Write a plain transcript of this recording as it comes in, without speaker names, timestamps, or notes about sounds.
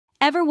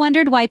Ever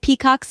wondered why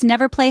peacocks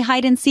never play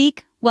hide and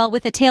seek? Well,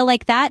 with a tail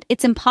like that,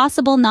 it's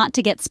impossible not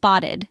to get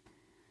spotted.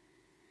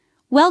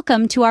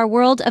 Welcome to our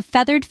world of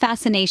feathered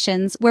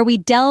fascinations, where we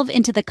delve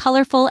into the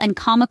colorful and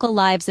comical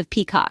lives of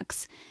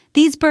peacocks.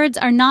 These birds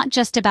are not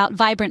just about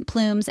vibrant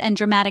plumes and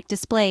dramatic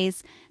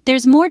displays.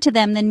 There's more to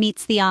them than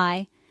meets the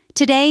eye.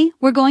 Today,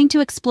 we're going to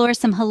explore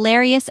some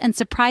hilarious and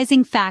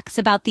surprising facts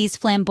about these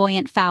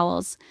flamboyant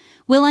fowls.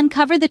 We'll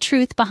uncover the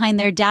truth behind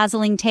their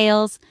dazzling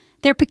tails,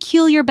 their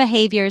peculiar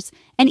behaviors,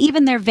 and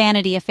even their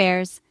vanity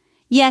affairs.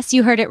 Yes,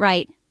 you heard it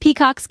right.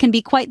 Peacocks can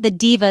be quite the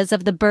divas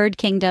of the bird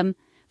kingdom.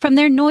 From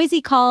their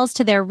noisy calls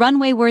to their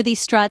runway-worthy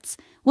struts,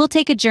 we'll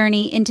take a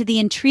journey into the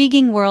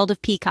intriguing world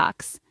of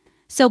peacocks.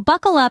 So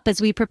buckle up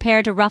as we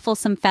prepare to ruffle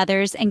some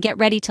feathers and get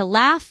ready to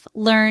laugh,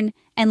 learn,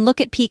 and look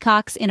at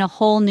peacocks in a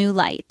whole new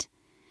light.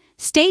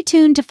 Stay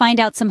tuned to find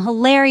out some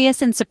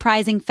hilarious and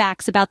surprising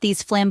facts about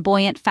these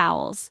flamboyant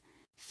fowls.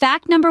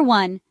 Fact number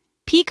 1.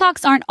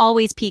 Peacocks aren't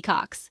always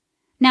peacocks.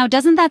 Now,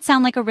 doesn't that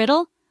sound like a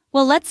riddle?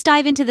 Well, let's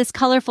dive into this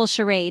colorful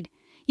charade.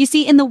 You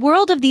see, in the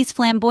world of these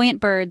flamboyant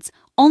birds,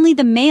 only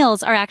the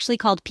males are actually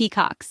called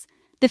peacocks.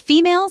 The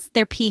females,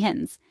 they're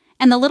peahens.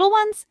 And the little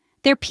ones?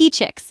 They're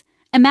peachicks.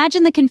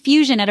 Imagine the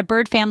confusion at a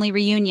bird family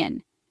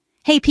reunion.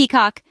 Hey,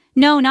 peacock.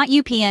 No, not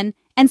you, peahen.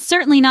 And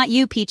certainly not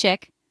you,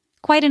 peachick.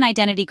 Quite an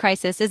identity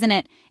crisis, isn't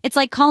it? It's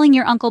like calling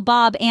your Uncle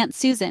Bob Aunt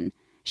Susan.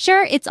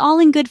 Sure, it's all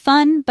in good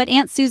fun, but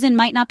Aunt Susan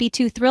might not be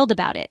too thrilled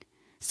about it.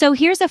 So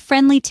here's a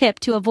friendly tip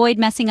to avoid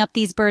messing up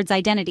these birds'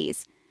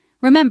 identities.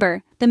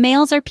 Remember, the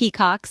males are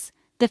peacocks,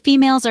 the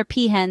females are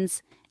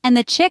peahens, and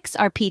the chicks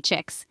are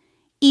peachicks.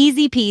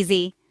 Easy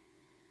peasy.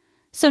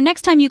 So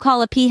next time you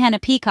call a peahen a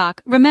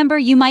peacock, remember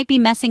you might be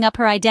messing up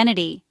her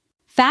identity.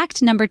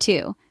 Fact number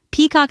 2.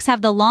 Peacocks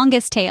have the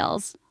longest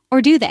tails.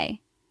 Or do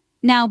they?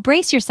 Now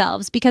brace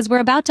yourselves because we're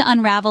about to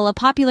unravel a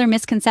popular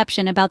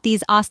misconception about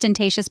these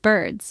ostentatious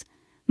birds.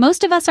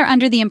 Most of us are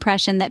under the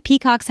impression that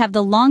peacocks have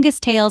the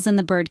longest tails in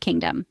the bird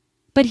kingdom.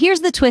 But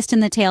here's the twist in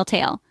the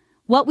tale.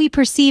 What we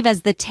perceive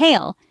as the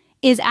tail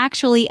is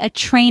actually a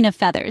train of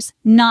feathers,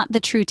 not the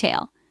true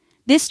tail.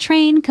 This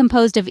train,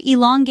 composed of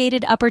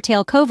elongated upper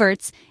tail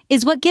coverts,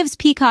 is what gives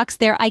peacocks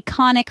their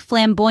iconic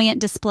flamboyant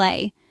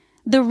display.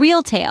 The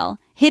real tail,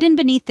 hidden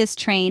beneath this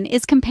train,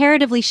 is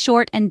comparatively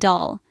short and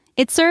dull.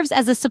 It serves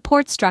as a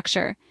support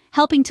structure,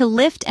 helping to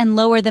lift and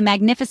lower the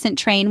magnificent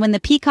train when the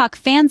peacock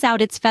fans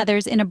out its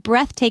feathers in a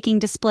breathtaking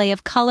display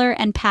of color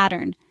and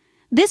pattern.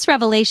 This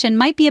revelation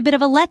might be a bit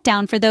of a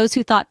letdown for those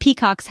who thought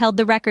peacocks held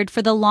the record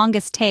for the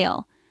longest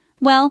tail.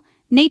 Well,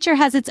 nature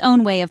has its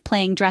own way of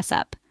playing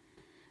dress-up.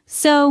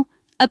 So,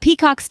 a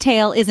peacock's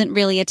tail isn't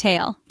really a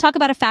tail. Talk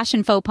about a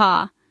fashion faux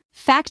pas.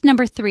 Fact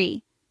number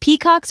 3.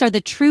 Peacocks are the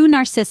true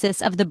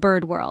narcissus of the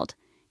bird world.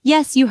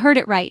 Yes, you heard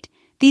it right.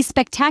 These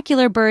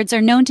spectacular birds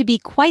are known to be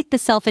quite the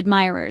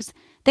self-admirers.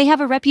 They have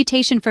a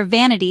reputation for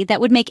vanity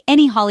that would make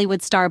any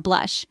Hollywood star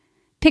blush.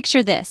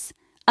 Picture this.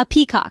 A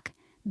peacock,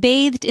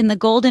 bathed in the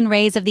golden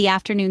rays of the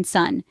afternoon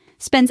sun,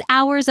 spends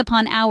hours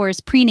upon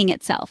hours preening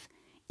itself.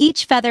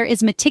 Each feather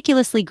is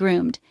meticulously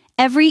groomed,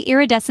 every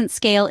iridescent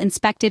scale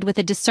inspected with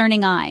a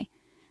discerning eye.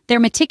 Their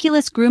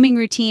meticulous grooming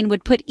routine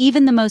would put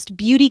even the most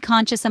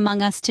beauty-conscious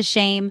among us to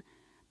shame.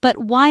 But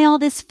why all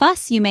this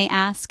fuss, you may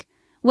ask?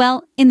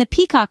 Well, in the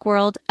peacock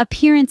world,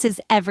 appearance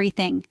is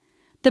everything.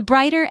 The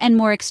brighter and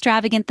more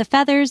extravagant the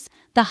feathers,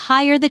 the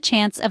higher the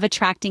chance of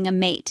attracting a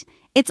mate.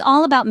 It's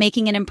all about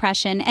making an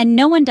impression, and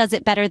no one does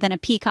it better than a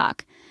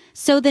peacock.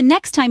 So the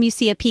next time you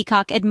see a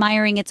peacock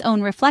admiring its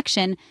own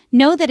reflection,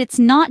 know that it's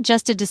not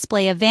just a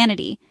display of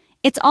vanity.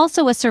 It's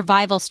also a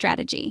survival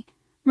strategy.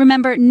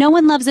 Remember, no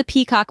one loves a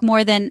peacock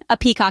more than a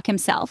peacock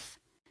himself.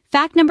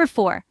 Fact number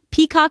 4.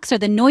 Peacocks are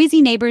the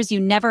noisy neighbors you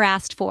never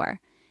asked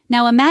for.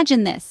 Now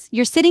imagine this.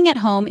 You're sitting at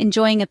home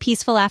enjoying a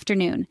peaceful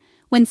afternoon,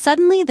 when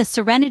suddenly the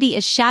serenity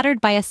is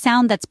shattered by a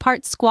sound that's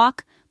part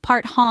squawk,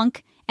 part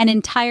honk, and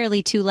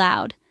entirely too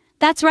loud.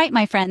 That's right,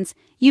 my friends.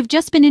 You've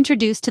just been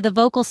introduced to the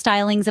vocal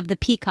stylings of the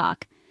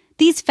peacock.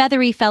 These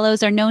feathery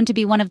fellows are known to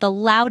be one of the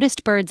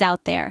loudest birds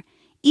out there,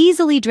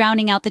 easily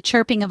drowning out the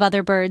chirping of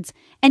other birds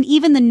and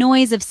even the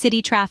noise of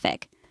city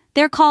traffic.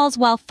 Their calls,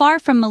 while far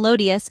from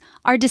melodious,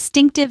 are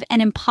distinctive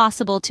and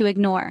impossible to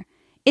ignore.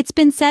 It's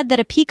been said that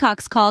a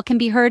peacock's call can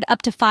be heard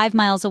up to 5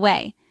 miles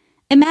away.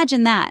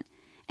 Imagine that.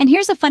 And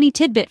here's a funny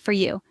tidbit for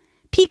you.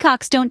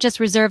 Peacocks don't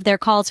just reserve their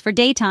calls for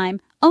daytime.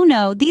 Oh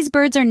no, these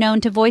birds are known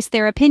to voice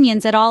their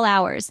opinions at all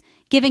hours,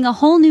 giving a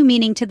whole new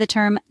meaning to the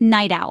term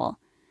night owl.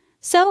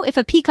 So if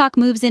a peacock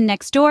moves in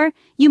next door,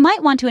 you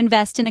might want to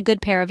invest in a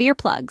good pair of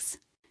earplugs.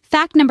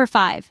 Fact number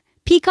 5.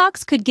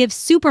 Peacocks could give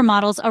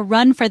supermodels a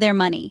run for their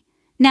money.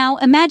 Now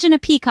imagine a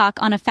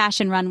peacock on a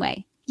fashion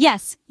runway.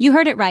 Yes, you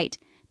heard it right.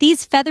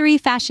 These feathery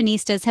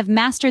fashionistas have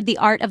mastered the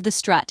art of the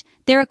strut,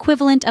 their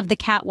equivalent of the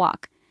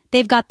catwalk.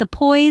 They've got the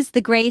poise,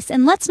 the grace,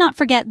 and let's not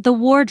forget the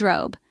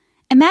wardrobe.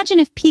 Imagine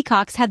if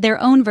peacocks had their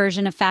own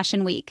version of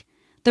Fashion Week.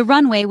 The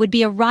runway would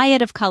be a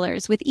riot of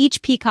colors, with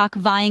each peacock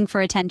vying for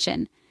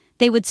attention.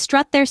 They would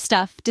strut their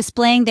stuff,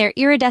 displaying their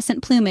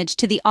iridescent plumage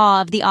to the awe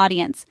of the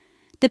audience.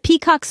 The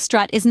peacock's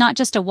strut is not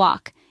just a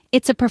walk,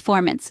 It's a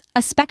performance,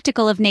 a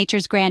spectacle of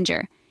nature's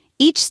grandeur.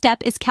 Each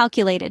step is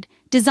calculated,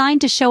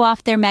 designed to show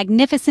off their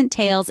magnificent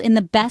tails in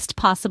the best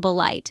possible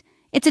light.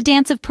 It's a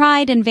dance of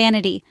pride and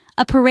vanity,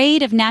 a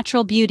parade of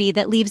natural beauty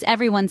that leaves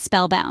everyone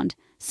spellbound.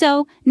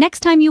 So,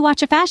 next time you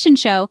watch a fashion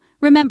show,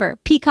 remember,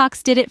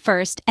 peacocks did it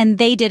first, and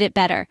they did it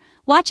better.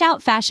 Watch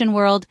out, fashion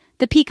world,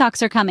 the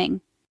peacocks are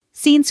coming.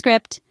 Scene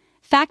script.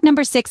 Fact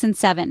number 6 and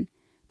 7.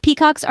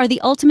 Peacocks are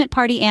the ultimate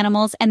party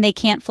animals and they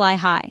can't fly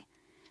high.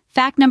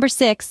 Fact number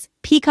 6.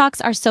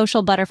 Peacocks are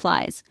social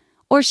butterflies.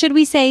 Or should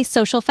we say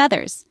social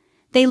feathers?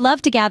 They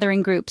love to gather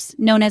in groups,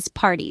 known as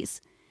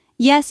parties.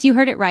 Yes, you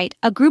heard it right,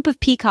 a group of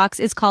peacocks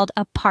is called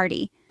a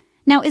party.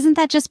 Now, isn't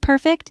that just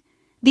perfect?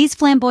 These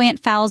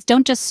flamboyant fowls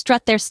don't just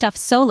strut their stuff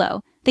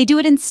solo, they do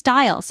it in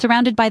style,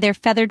 surrounded by their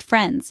feathered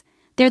friends.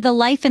 They're the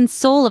life and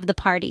soul of the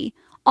party,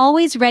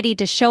 always ready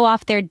to show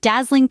off their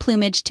dazzling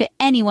plumage to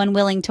anyone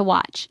willing to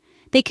watch.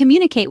 They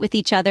communicate with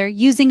each other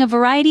using a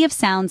variety of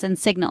sounds and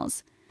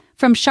signals.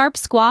 From sharp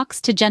squawks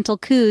to gentle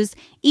coos,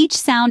 each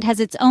sound has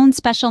its own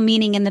special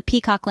meaning in the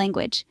peacock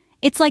language.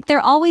 It's like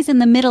they're always in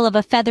the middle of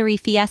a feathery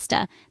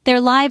fiesta, their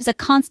lives a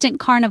constant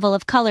carnival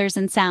of colors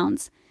and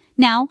sounds.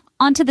 Now,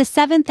 on to the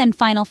 7th and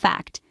final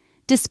fact.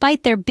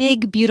 Despite their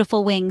big,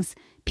 beautiful wings,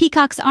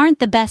 peacocks aren't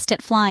the best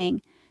at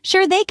flying.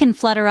 Sure, they can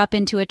flutter up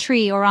into a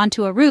tree or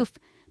onto a roof,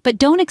 but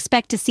don't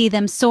expect to see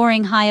them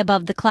soaring high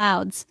above the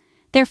clouds.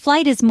 Their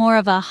flight is more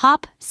of a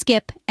hop,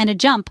 skip, and a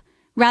jump,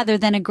 rather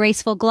than a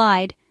graceful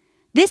glide.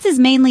 This is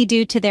mainly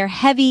due to their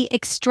heavy,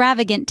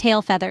 extravagant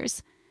tail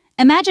feathers.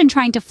 Imagine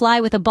trying to fly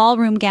with a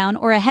ballroom gown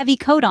or a heavy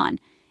coat on.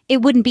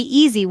 It wouldn't be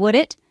easy, would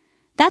it?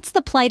 That's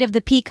the plight of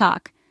the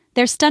peacock.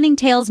 Their stunning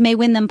tails may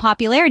win them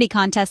popularity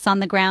contests on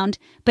the ground,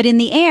 but in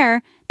the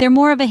air, they're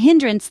more of a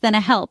hindrance than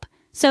a help.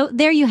 So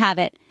there you have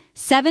it,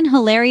 7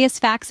 hilarious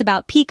facts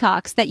about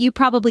peacocks that you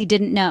probably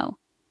didn't know.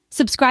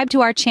 Subscribe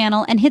to our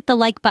channel and hit the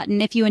like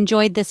button if you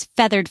enjoyed this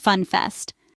feathered fun fest.